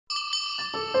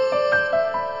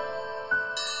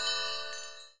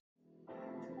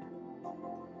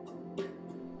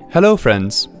Hello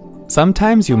friends!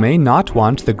 Sometimes you may not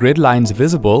want the grid lines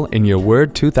visible in your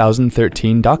Word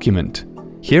 2013 document.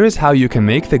 Here is how you can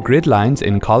make the grid lines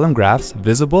in column graphs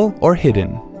visible or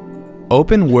hidden.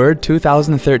 Open Word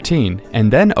 2013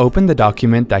 and then open the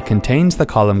document that contains the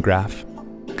column graph.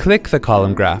 Click the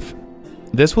column graph.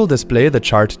 This will display the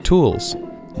chart tools.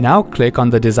 Now click on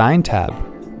the Design tab.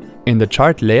 In the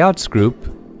Chart Layouts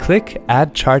group, click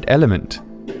Add Chart Element.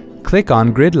 Click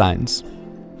on Grid Lines.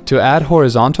 To add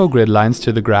horizontal grid lines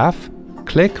to the graph,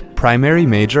 click Primary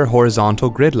Major Horizontal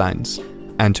Grid Lines.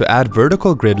 And to add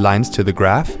vertical grid lines to the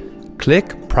graph,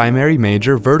 click Primary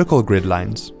Major Vertical Grid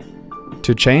Lines.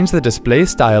 To change the display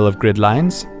style of grid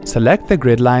lines, select the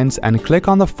grid lines and click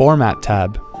on the Format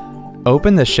tab.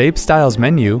 Open the Shape Styles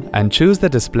menu and choose the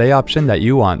display option that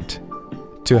you want.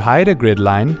 To hide a grid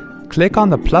line, click on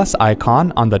the plus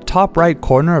icon on the top right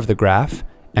corner of the graph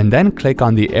and then click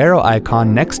on the arrow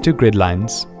icon next to grid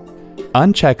lines.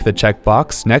 Uncheck the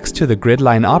checkbox next to the grid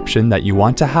line option that you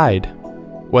want to hide.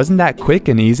 Wasn't that quick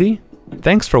and easy?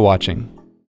 Thanks for watching.